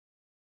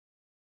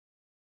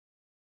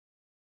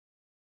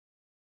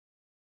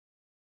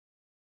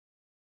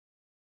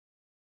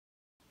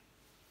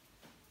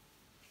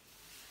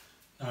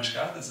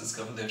Namaskar, this is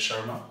Kapil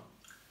Sharma.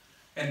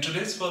 In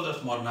today's world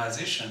of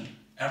modernization,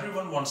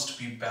 everyone wants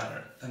to be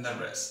better than the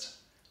rest.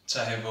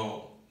 चाहे वो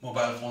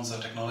mobile phones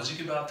और technology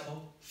की बात हो,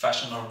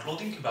 fashion और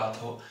clothing की बात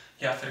हो,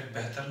 या फिर एक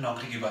बेहतर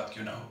नौकरी की बात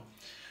क्यों ना हो.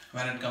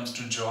 When it comes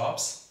to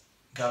jobs,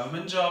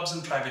 government jobs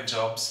and private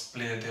jobs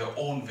play their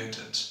own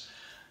weightage.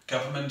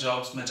 Government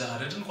jobs में जहाँ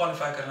रिटन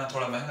क्वालिफाई करना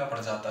थोड़ा महंगा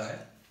पड़ जाता है,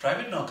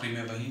 प्राइवेट नौकरी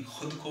में वहीं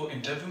खुद को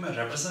इंटरव्यू में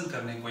रिप्रेजेंट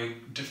करने को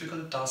एक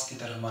डिफिकल्ट टास्क की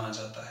तरह माना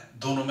जाता है.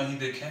 दोनों में ही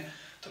देखें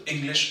तो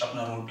इंग्लिश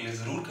अपना रोल प्ले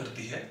जरूर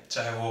करती है,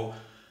 चाहे वो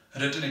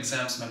रिटन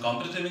एग्जाम्स में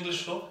कॉम्पिटिटिव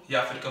इंग्लिश हो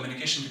या फिर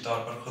कम्युनिकेशन के तौर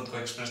पर खुद को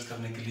एक्सप्रेस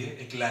करने के लिए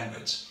एक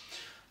लैंग्वेज.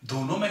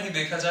 दोनों में ही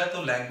देखा जाए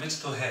तो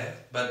लैंग्वेज तो है,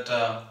 but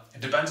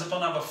it depends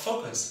upon our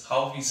focus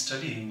how we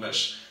study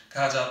English.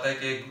 कहा जाता है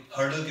कि एक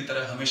हर्डल की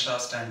तरह हमेशा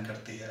स्टैंड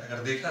करती है.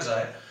 अगर देखा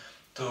जाए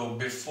तो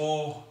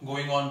before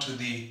going on to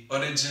the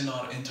origin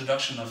और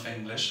introduction of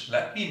English,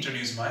 let me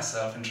introduce my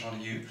self in front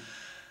of you.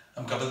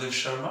 I am Kapil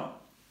Sharma,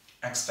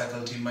 ex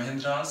faculty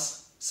Mahindra's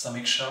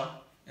Samiksha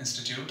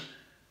Institute,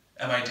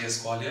 MITS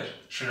Gwalior,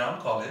 Sri Ram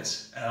College,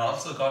 and I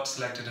also got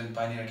selected in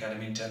Pioneer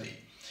Academy in Delhi.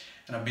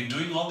 And I've been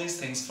doing all these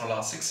things for the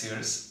last 6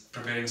 years,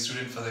 preparing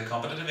students for their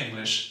competitive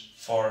English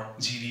for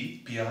GD,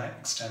 PI,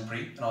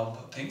 extempore, and all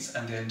the things,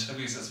 and their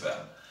interviews as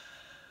well.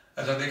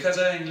 अगर देखा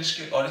जाए English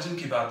के origin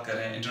की बात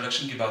करें,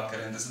 introduction की बात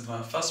करें, this is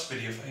my first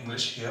video for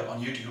English here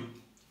on YouTube.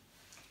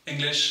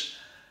 English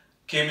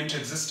came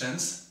into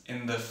existence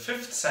in the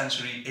 5th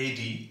century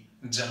AD,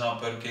 जहाँ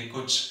पर के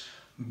कुछ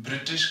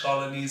ब्रिटिश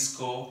कॉलोनीज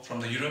को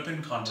from the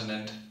European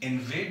continent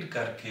invade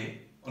करके,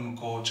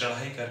 उनको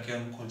चढ़ाई करके,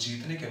 उनको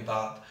जीतने के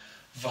बाद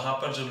वहाँ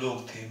पर जो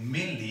लोग थे,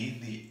 mainly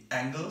the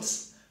angles,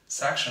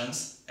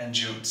 सैक्शंस and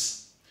Jutes,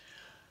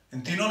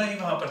 इन तीनों ने ही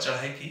वहाँ पर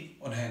चढ़ाई की,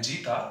 उन्हें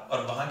जीता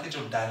और वहाँ के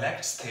जो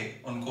डायलेक्ट्स थे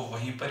उनको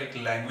वहीं पर एक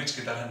लैंग्वेज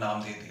की तरह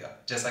नाम दे दिया.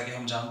 जैसा कि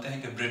हम जानते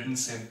हैं कि ब्रिटेन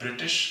से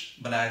ब्रिटिश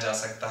बनाया जा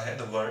सकता है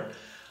द वर्ड,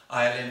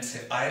 आयरलैंड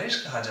से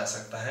आयरिश कहा जा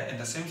सकता है.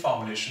 In the same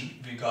formulation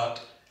we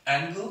got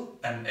angle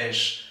and इश.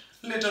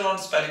 लेटर ऑन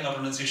स्पेलिंग और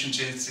प्रोनाउंसिएशन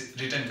चेंज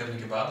रिटर्न करने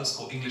के बाद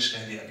उसको इंग्लिश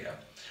कह दिया गया.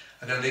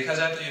 अगर देखा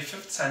जाए तो ये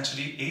 5th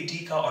सेंचुरी AD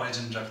का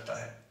ओरिजिन रखता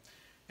है.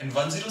 In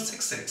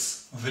 1066,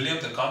 William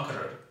the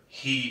Conqueror,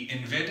 he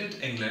invaded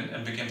England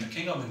and became the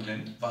king of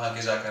England. वहाँ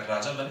के जाकर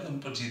राजा बने उन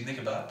पर जीतने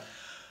के बाद,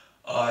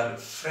 और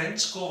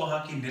फ्रेंच को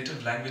वहाँ की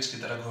नेटिव लैंग्वेज की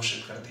तरह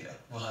घोषित कर दिया.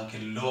 वहाँ के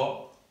लॉ,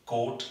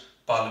 कोर्ट,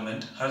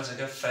 पार्लियामेंट, हर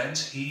जगह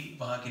फ्रेंच ही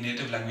वहाँ की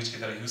नेटिव लैंग्वेज की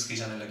तरह यूज की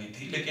जाने लगी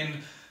थी.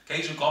 लेकिन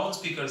कई जो कॉमन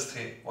स्पीकर्स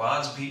थे वो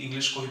आज भी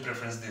इंग्लिश को ही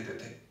प्रेफरेंस देते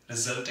थे.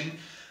 रिजल्टिंग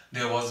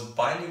देयर वाज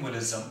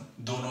बाइलिंगुअलिज्म,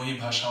 दोनों ही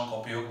भाषाओं का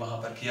उपयोग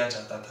वहां पर किया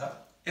जाता था.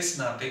 इस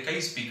नाते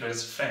कई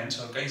स्पीकर्स फ्रेंच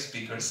और कई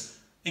स्पीकर्स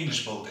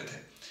इंग्लिश बोलते थे.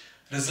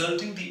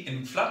 Resulting the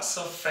influx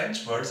of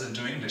French words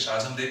into English.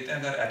 आज हम देखते हैं,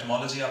 अगर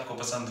एटमोलॉजी आपको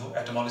पसंद हो,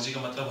 एटमोलॉजी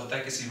का मतलब होता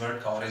है किसी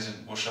वर्ड का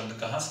ओरिजिन, वो शब्द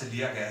कहाँ से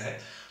लिया गया है,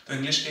 तो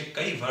इंग्लिश के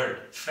कई वर्ड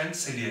फ्रेंच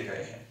से लिए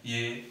गए हैं.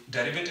 ये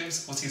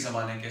डेरिवेटिव्स उसी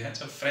जमाने के हैं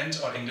जब फ्रेंच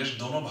और इंग्लिश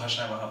दोनों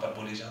भाषाएं वहां पर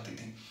बोली जाती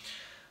थी.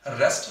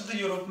 रेस्ट ऑफ द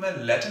यूरोप में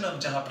लैटिन अब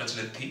जहां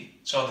प्रचलित थी,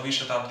 14वीं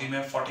शताब्दी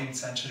में 14th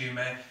सेंचुरी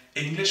में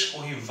इंग्लिश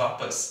को ही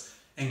वापस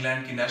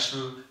इंग्लैंड की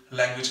नेशनल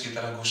लैंग्वेज की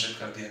तरह घोषित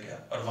कर दिया गया.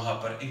 और वहां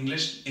पर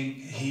इंग्लिश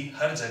ही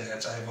हर जगह,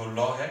 चाहे वो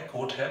लॉ है,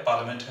 कोर्ट है,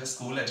 पार्लियामेंट है,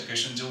 स्कूल,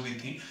 एजुकेशन जो भी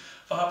थी,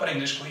 वहां पर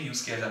इंग्लिश को ही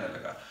यूज किया जाने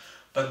लगा.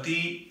 But the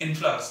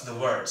influx, the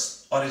words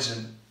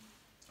origin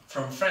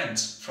from French,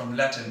 from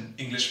Latin,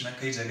 English में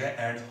कई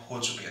जगह ऐड हो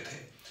चुके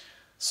थे.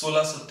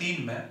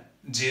 1603 में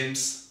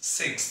James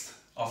 6th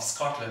of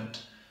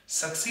Scotland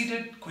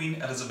succeeded Queen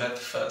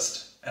Elizabeth I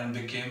and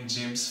became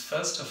James I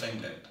of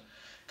England.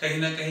 कहीं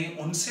ना कहीं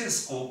उनसे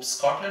स्कोप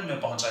स्कॉटलैंड में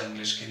पहुंचा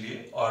इंग्लिश के लिए,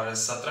 और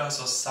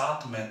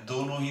 1707 में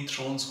दोनों ही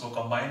थ्रोन्स को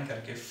कंबाइन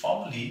करके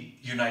फॉर्मली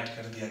यूनाइट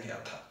कर दिया गया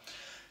था.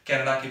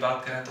 कनाडा की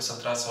बात करें तो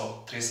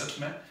 1763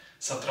 में,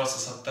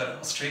 1770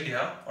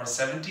 ऑस्ट्रेलिया, और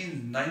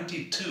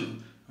 1792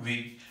 we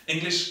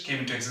English came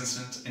into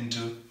existence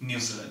into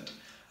New Zealand.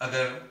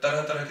 अगर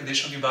तरह तरह के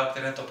देशों की बात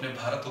करें तो अपने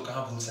भारत को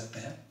कहाँ भूल सकते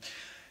हैं.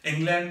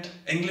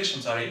 English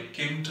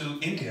came to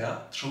India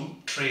through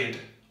trade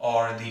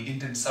or the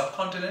Indian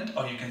subcontinent,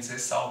 or you can say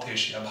South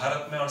Asia.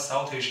 Bharat में और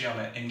साउथ एशिया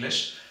में इंग्लिश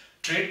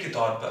ट्रेड के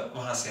तौर पर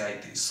वहां से आई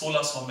थी.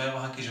 1600 में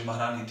वहां की जो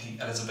महारानी थी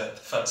एलिजाबेथ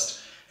फर्स्ट,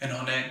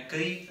 इन्होंने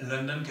कई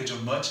लंदन के जो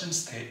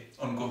मर्चेंट्स थे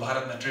उनको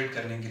भारत में ट्रेड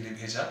करने के लिए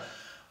भेजा.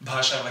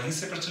 भाषा वहीं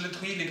से प्रचलित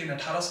हुई, लेकिन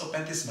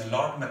 1835 में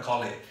लॉर्ड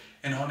मैकॉले,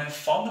 इन्होंने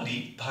फॉर्मली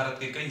भारत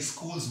के कई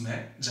स्कूल्स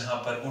में, जहां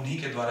पर उन्हीं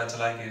के द्वारा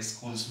चलाए गए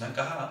स्कूल्स में,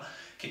 कहा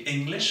कि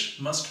English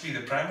must be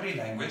the primary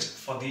language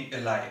for the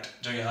elite.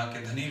 जो यहाँ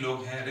के धनी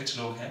लोग हैं, रिच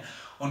लोग हैं,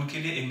 उनके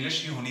लिए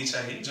इंग्लिश ही होनी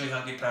चाहिए, जो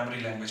यहाँ की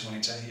प्राइमरी लैंग्वेज होनी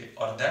चाहिए.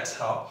 और that's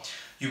how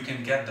you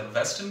can get the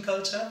western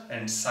culture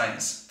and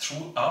science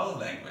through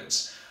our language.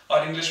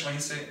 और इंग्लिश वहीं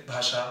से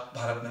भाषा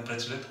भारत में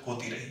प्रचलित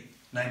होती रही.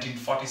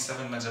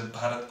 1947 में जब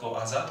भारत को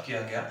आजाद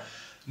किया गया,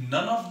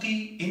 none of the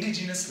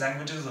indigenous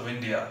languages of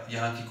India,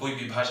 यहाँ की कोई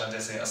भी भाषा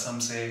जैसे असम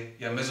से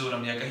या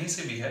मिजोरम या कहीं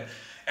से भी है,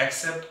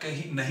 एक्सेप्ट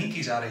कहीं नहीं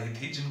की जा रही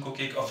थी, जिनको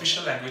कि एक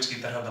ऑफिशियल लैंग्वेज की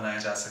तरह बनाया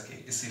जा सके.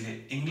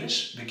 इसीलिए English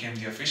became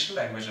the official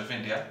language of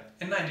India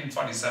in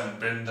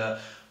 1947 when the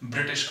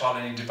British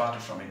colony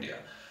departed from India.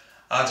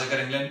 आज अगर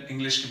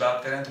इंग्लिश की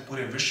बात करें तो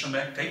पूरे विश्व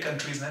में कई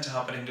कंट्रीज हैं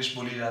जहां पर इंग्लिश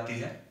बोली जाती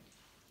है.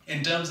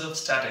 In terms of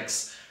statics,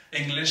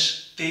 English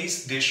 23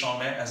 देशों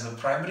में एज अ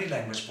प्राइमरी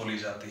लैंग्वेज बोली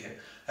जाती है.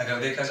 अगर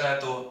देखा जाए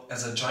तो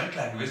एज अ जॉइंट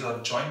लैंग्वेज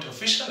और जॉइंट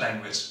ऑफिशियल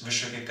लैंग्वेज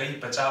विश्व के कई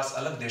 50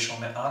 अलग देशों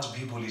में आज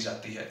भी बोली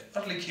जाती है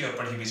और लिखी और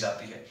पढ़ी भी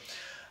जाती है.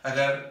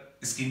 अगर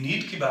इसकी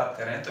नीड की बात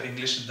करें तो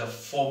English is the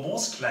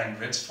foremost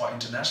language for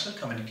international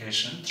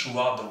communication through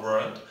out the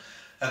world.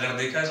 अगर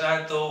देखा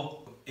जाए तो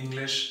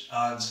इंग्लिश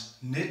आज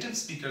नेटिव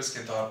स्पीकर्स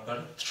के तौर पर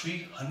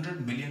 300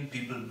 मिलियन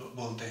पीपल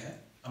बोलते हैं.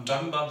 I'm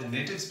talking about the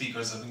native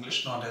speakers of English,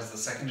 not as the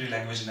secondary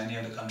language in any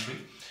other country.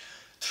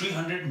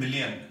 300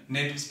 million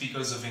native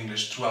speakers of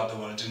English throughout the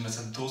world, जिनमें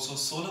से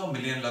 216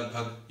 मिलियन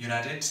लगभग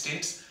United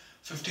states,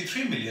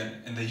 53 million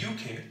in the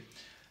UK,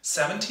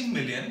 17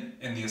 million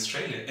in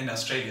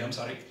Australia,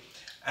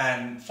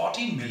 and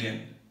 14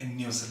 million in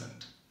New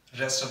Zealand.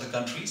 Rest of the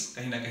countries,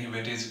 कहीं ना कहीं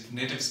weightage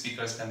native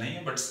speakers का नहीं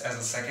है, but as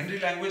a secondary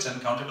language,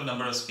 uncountable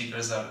number of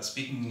speakers are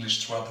speaking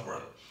English throughout the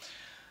world.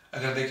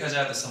 अगर देखा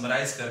जाए तो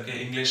समराइज करके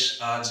इंग्लिश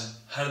आज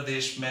हर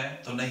देश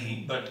में तो नहीं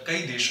बट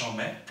कई देशों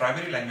में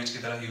प्राइमरी लैंग्वेज की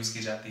तरह यूज की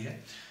जाती है.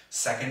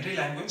 सेकेंडरी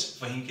लैंग्वेज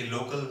वहीं के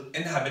local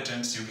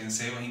inhabitants you can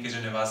say, वहीं के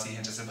जो निवासी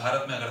हैं, जैसे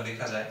भारत में अगर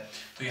देखा जाए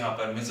तो यहाँ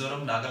पर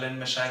मिजोरम, नागालैंड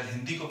में शायद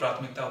हिंदी को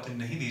प्राथमिकता उतनी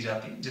नहीं दी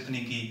जाती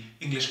जितनी कि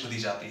इंग्लिश को दी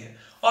जाती है.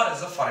 और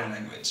as a foreign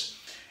language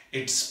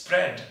it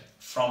spread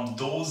from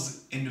those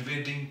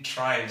invading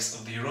tribes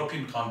of the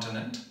European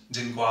continent,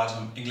 जिनको आज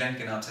हम इंग्लैंड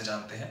के नाम से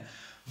जानते हैं.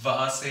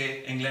 वहां से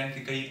इंग्लैंड के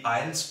कई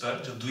आइल्स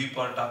पर, जो द्वीप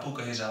और टापू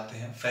कहे जाते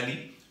हैं, फैली.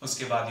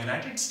 उसके बाद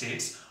यूनाइटेड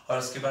स्टेट्स और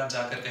उसके बाद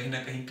जाकर कहीं ना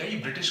कहीं कई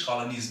ब्रिटिश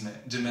कॉलोनीज में,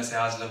 जिनमें से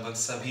आज लगभग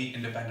सभी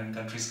इंडिपेंडेंट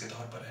कंट्रीज के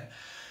तौर पर है.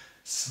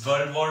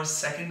 वर्ल्ड वॉर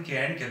सेकंड के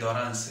एंड के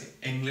दौरान से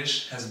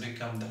English has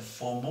become the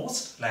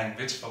foremost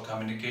language for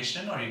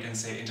communication, और you can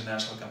say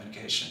international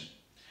communication.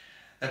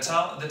 That's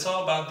all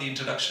about the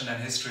introduction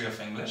and history of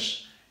English.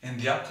 In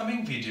the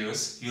upcoming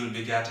videos, you'll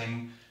be getting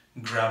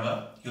grammar,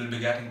 you'll be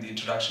getting the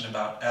introduction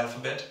about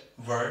alphabet,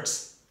 words,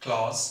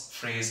 clause,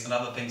 phrase and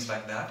other things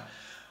like that.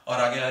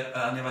 और आगे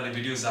आने वाले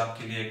videos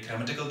आपके लिए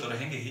grammatical तो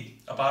रहेंगे ही.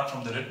 Apart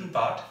from the written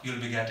part,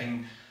 you'll be getting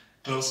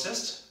cloze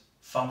test,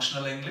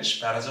 functional English,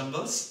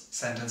 parajumbles,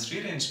 sentence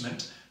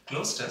rearrangement,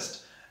 cloze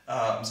test,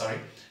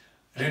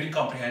 reading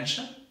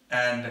comprehension,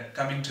 and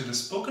coming to the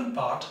spoken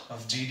part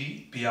of GD,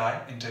 PI,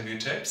 interview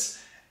tips,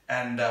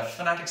 and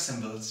phonetic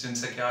symbols,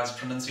 जिनसे कि आज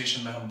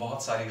pronunciation में हम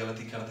बहुत सारी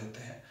गलती कर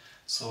देते हैं.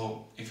 So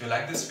if you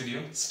like this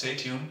video, stay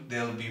tuned.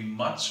 There will be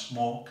much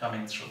more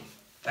coming through.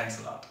 Thanks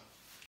a lot.